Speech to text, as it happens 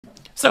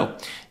So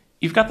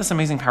you've got this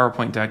amazing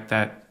PowerPoint deck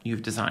that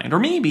you've designed, or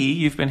maybe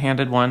you've been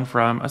handed one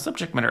from a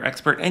subject matter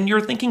expert and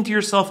you're thinking to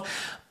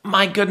yourself,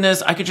 my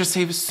goodness, I could just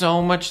save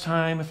so much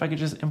time if I could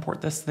just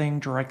import this thing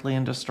directly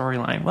into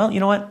Storyline. Well, you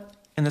know what?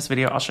 In this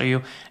video, I'll show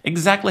you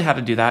exactly how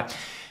to do that.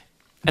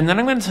 And then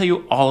I'm going to tell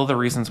you all of the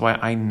reasons why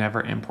I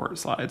never import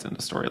slides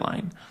into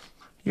Storyline.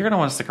 You're going to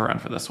want to stick around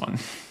for this one.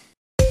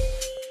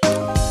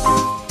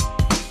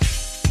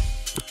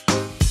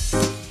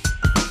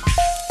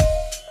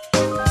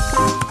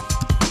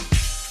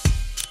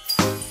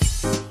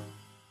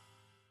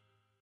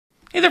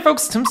 Hey there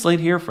folks, Tim Slade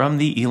here from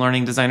the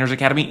eLearning Designers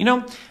Academy. You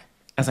know,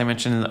 as I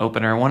mentioned in the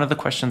opener, one of the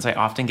questions I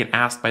often get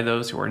asked by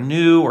those who are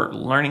new or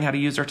learning how to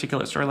use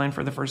Articulate Storyline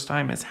for the first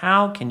time is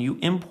how can you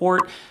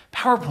import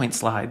PowerPoint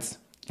slides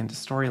into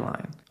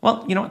Storyline?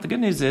 Well, you know what the good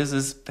news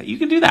is that you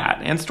can do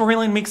that, and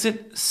Storyline makes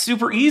it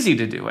super easy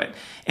to do it.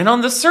 And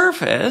on the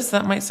surface,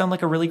 that might sound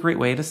like a really great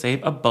way to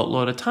save a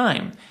boatload of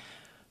time.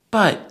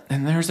 But,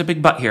 and there's a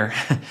big but here,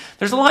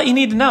 there's a lot you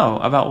need to know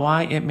about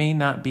why it may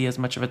not be as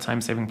much of a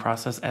time-saving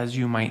process as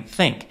you might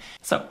think.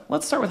 So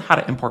let's start with how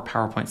to import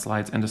PowerPoint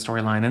slides into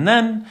Storyline, and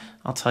then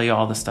I'll tell you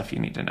all the stuff you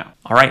need to know.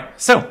 All right,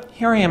 so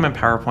here I am in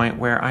PowerPoint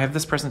where I have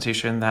this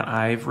presentation that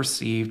I've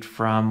received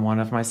from one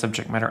of my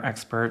subject matter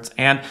experts,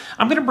 and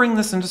I'm gonna bring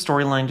this into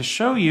Storyline to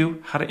show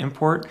you how to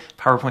import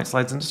PowerPoint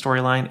slides into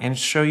Storyline and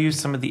show you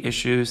some of the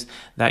issues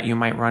that you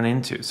might run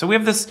into. So we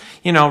have this,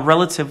 you know,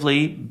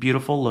 relatively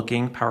beautiful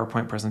looking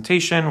PowerPoint presentation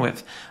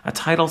with a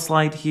title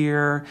slide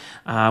here.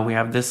 We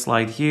have this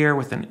slide here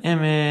with an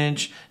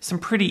image, some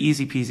pretty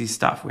easy peasy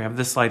stuff. We have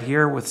this slide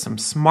here with some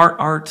smart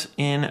art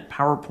in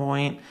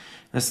PowerPoint,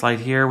 this slide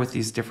here with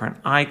these different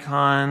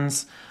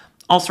icons,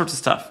 all sorts of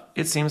stuff.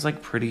 It seems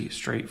like pretty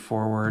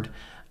straightforward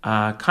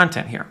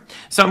content here.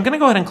 So I'm going to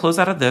go ahead and close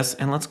out of this,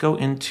 and let's go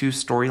into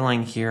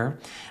Storyline here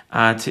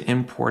to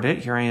import it.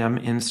 Here I am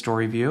in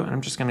Story View, and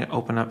I'm just going to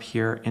open up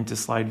here into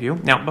Slide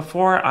View. Now,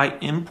 before I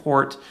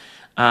import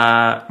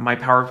my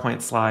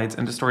PowerPoint slides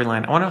into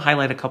Storyline, I want to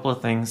highlight a couple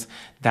of things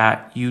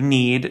that you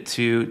need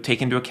to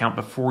take into account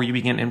before you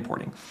begin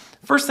importing.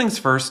 First things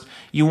first,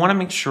 you want to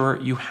make sure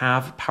you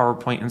have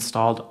PowerPoint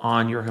installed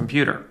on your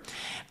computer.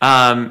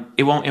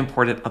 It won't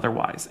import it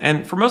otherwise.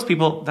 And for most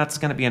people, that's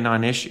going to be a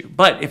non-issue.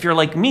 But if you're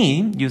like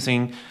me,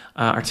 using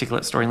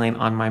Articulate Storyline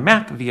on my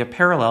Mac via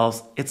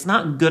Parallels, it's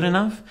not good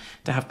enough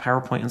to have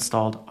PowerPoint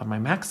installed on my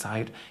Mac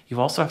side.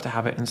 You also have to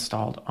have it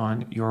installed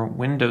on your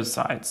Windows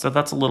side. So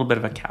that's a little bit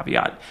of a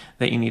caveat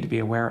that you need to be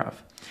aware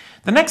of.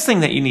 The next thing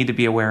that you need to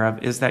be aware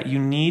of is that you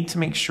need to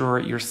make sure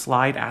your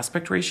slide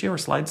aspect ratio or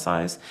slide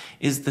size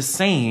is the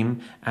same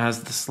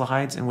as the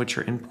slides in which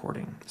you're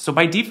importing. So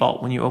by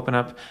default, when you open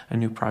up a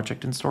new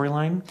project in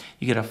Storyline,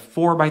 you get a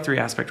 4:3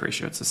 aspect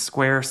ratio. It's a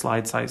square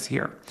slide size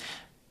here.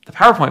 The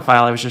PowerPoint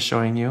file I was just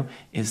showing you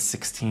is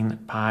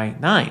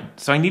 16:9.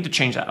 So I need to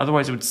change that.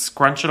 Otherwise it would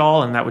scrunch it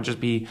all and that would just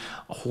be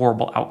a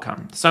horrible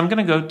outcome. So I'm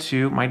going to go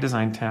to my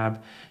Design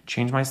tab,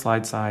 change my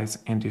slide size,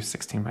 and do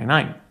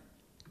 16:9.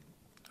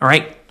 All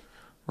right.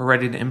 We're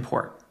ready to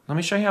import. Let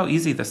me show you how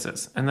easy this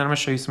is, and then I'm going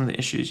to show you some of the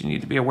issues you need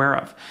to be aware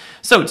of.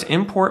 So to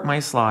import my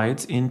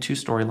slides into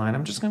Storyline,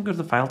 I'm just going to go to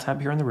the File tab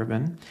here in the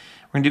ribbon.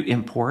 We're going to do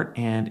Import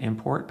and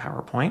Import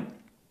PowerPoint.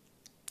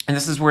 And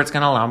this is where it's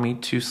going to allow me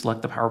to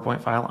select the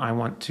PowerPoint file I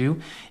want to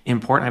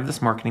import. I have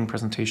this marketing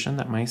presentation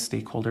that my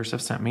stakeholders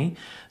have sent me.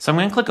 So I'm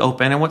going to click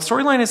Open, and what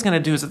Storyline is going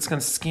to do is it's going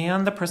to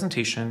scan the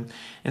presentation, and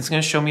it's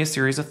going to show me a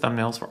series of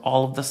thumbnails for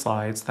all of the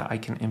slides that I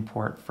can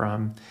import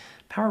from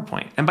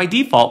PowerPoint. And by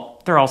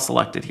default, they're all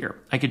selected here.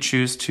 I could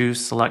choose to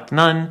select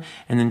none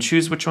and then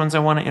choose which ones I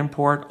want to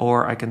import,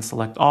 or I can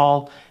select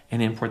all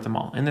and import them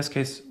all. In this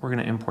case, we're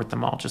going to import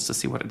them all just to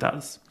see what it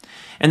does.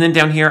 And then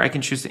down here, I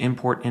can choose to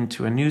import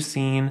into a new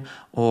scene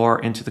or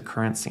into the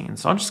current scene.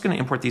 So I'm just going to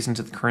import these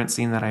into the current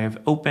scene that I have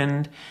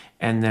opened,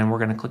 and then we're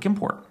going to click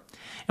Import.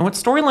 And what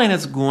Storyline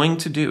is going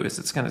to do is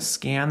it's going to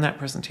scan that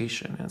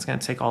presentation, and it's going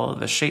to take all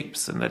of the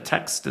shapes and the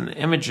text and the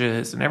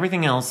images and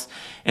everything else,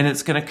 and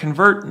it's going to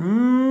convert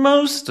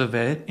most of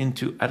it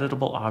into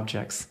editable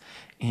objects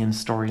in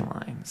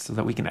Storyline so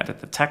that we can edit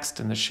the text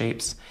and the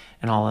shapes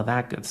and all of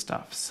that good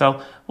stuff.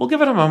 So we'll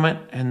give it a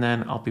moment, and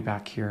then I'll be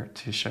back here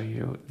to show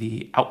you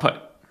the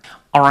output.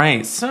 All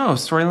right, so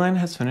Storyline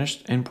has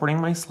finished importing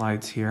my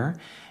slides here.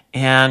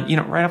 And, you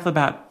know, right off the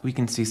bat, we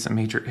can see some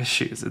major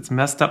issues. It's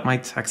messed up my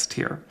text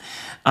here.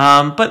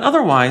 But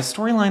otherwise,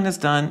 Storyline has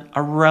done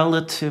a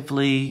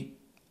relatively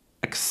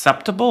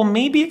acceptable,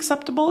 maybe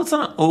acceptable. It's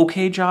an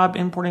okay job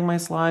importing my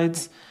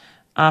slides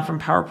from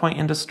PowerPoint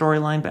into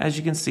Storyline. But as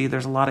you can see,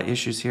 there's a lot of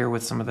issues here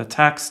with some of the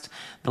text,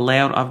 the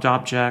layout of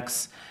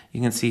objects. You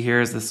can see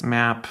here is this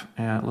map.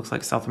 It looks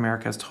like South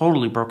America is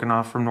totally broken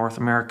off from North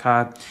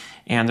America.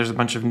 And there's a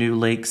bunch of new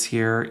lakes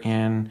here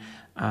in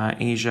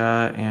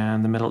Asia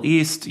and the Middle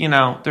East. You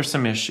know, there's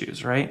some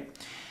issues, right?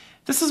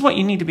 This is what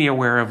you need to be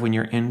aware of when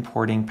you're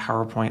importing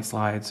PowerPoint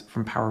slides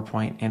from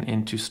PowerPoint and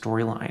into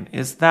Storyline,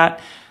 is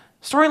that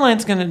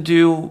Storyline's going to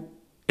do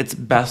its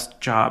best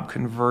job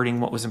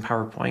converting what was in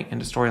PowerPoint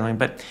into Storyline,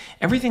 but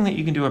everything that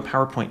you can do in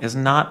PowerPoint is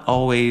not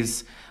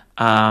always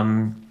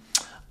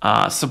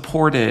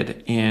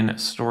supported in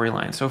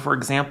Storyline. So for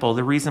example,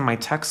 the reason my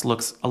text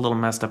looks a little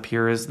messed up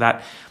here is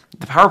that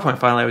the PowerPoint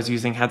file I was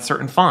using had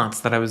certain fonts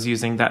that I was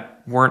using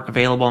that weren't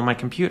available on my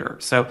computer.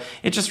 So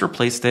it just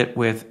replaced it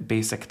with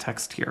basic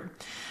text here.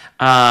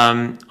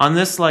 On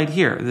this slide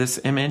here, this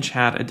image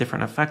had a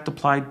different effect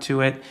applied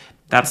to it.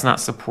 That's not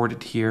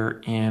supported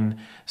here in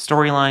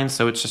Storyline,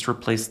 so it's just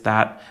replaced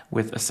that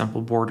with a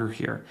simple border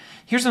here.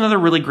 Here's another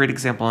really great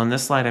example. On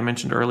this slide, I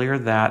mentioned earlier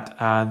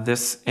that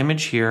this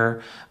image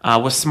here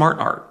was Smart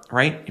Art,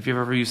 right? If you've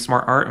ever used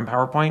Smart Art in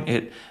PowerPoint,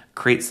 it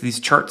creates these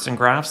charts and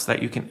graphs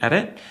that you can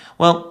edit.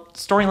 Well,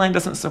 Storyline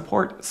doesn't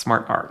support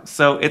Smart Art,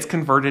 so it's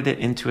converted it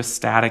into a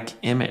static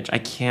image. I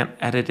can't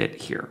edit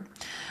it here.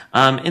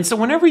 And so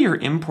whenever you're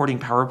importing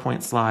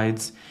PowerPoint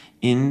slides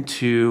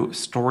into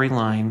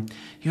Storyline,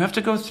 you have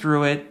to go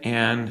through it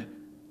and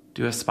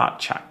do a spot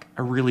check,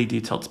 a really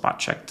detailed spot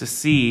check to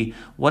see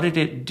what did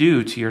it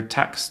do to your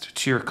text,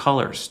 to your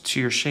colors, to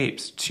your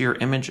shapes, to your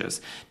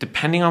images.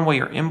 Depending on what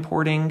you're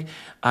importing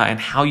and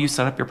how you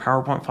set up your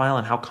PowerPoint file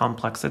and how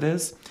complex it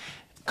is,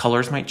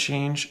 colors might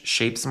change,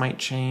 shapes might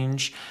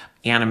change,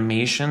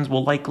 animations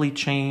will likely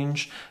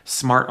change,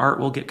 Smart Art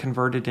will get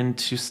converted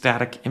into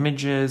static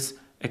images,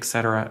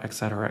 etc.,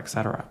 etc.,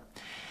 etc.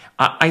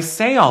 I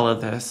say all of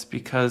this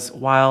because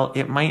while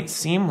it might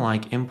seem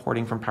like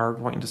importing from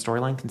PowerPoint into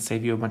Storyline can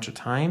save you a bunch of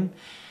time,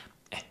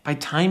 by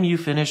the time you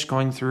finish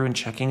going through and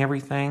checking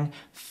everything,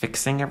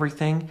 fixing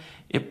everything,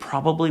 it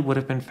probably would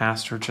have been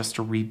faster just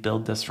to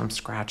rebuild this from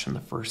scratch in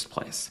the first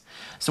place.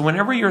 So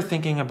whenever you're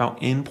thinking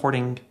about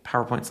importing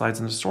PowerPoint slides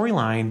into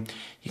Storyline,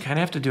 you kind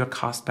of have to do a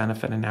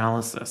cost-benefit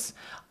analysis.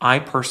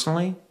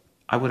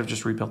 I would have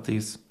just rebuilt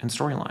these in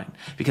Storyline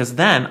because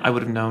then I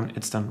would have known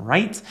it's done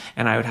right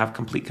and I would have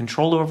complete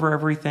control over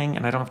everything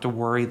and I don't have to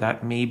worry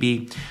that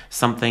maybe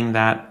something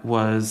that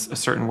was a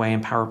certain way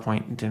in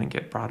PowerPoint didn't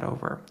get brought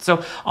over.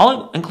 So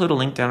I'll include a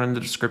link down in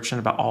the description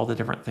about all the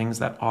different things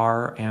that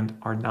are and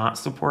are not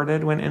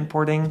supported when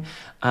importing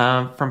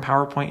from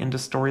PowerPoint into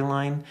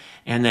Storyline,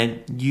 and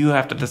then you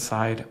have to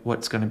decide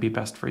what's going to be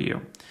best for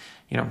you.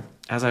 You know,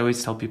 as I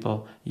always tell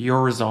people,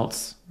 your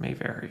results may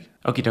vary.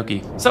 Okie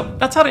dokie. So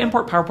that's how to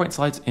import PowerPoint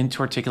slides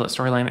into Articulate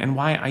Storyline and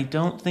why I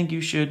don't think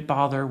you should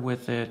bother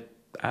with it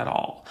at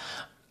all.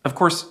 Of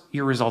course,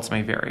 your results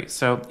may vary.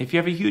 So if you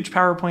have a huge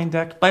PowerPoint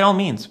deck, by all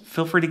means,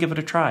 feel free to give it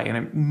a try and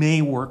it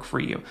may work for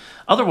you.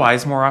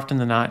 Otherwise, more often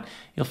than not,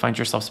 you'll find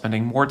yourself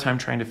spending more time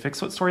trying to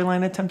fix what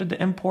Storyline attempted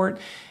to import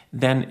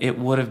than it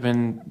would have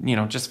been,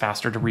 just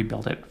faster to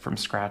rebuild it from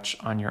scratch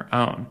on your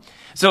own.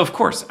 So of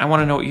course, I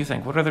want to know what you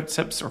think. What other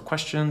tips or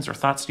questions or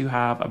thoughts do you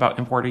have about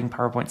importing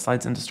PowerPoint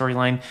slides into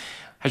Storyline?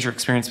 Has your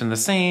experience been the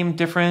same,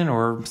 different,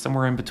 or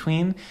somewhere in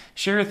between?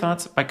 Share your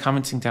thoughts by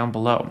commenting down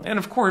below. And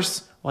of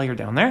course, while you're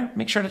down there,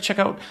 make sure to check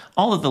out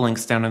all of the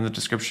links down in the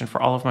description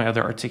for all of my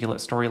other Articulate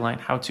Storyline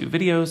how-to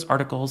videos,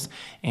 articles,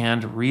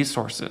 and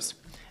resources.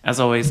 As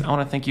always, I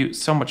want to thank you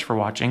so much for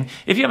watching.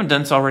 If you haven't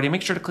done so already,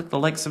 make sure to click the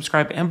like,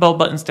 subscribe, and bell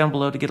buttons down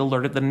below to get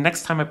alerted the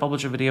next time I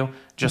publish a video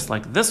just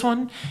like this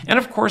one. And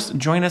of course,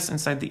 join us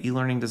inside the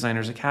eLearning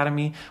Designers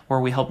Academy, where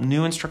we help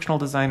new instructional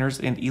designers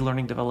and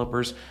eLearning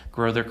developers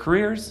grow their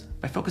careers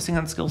by focusing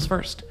on skills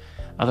first.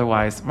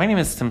 Otherwise, my name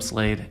is Tim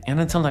Slade, and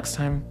until next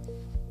time,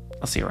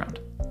 I'll see you around.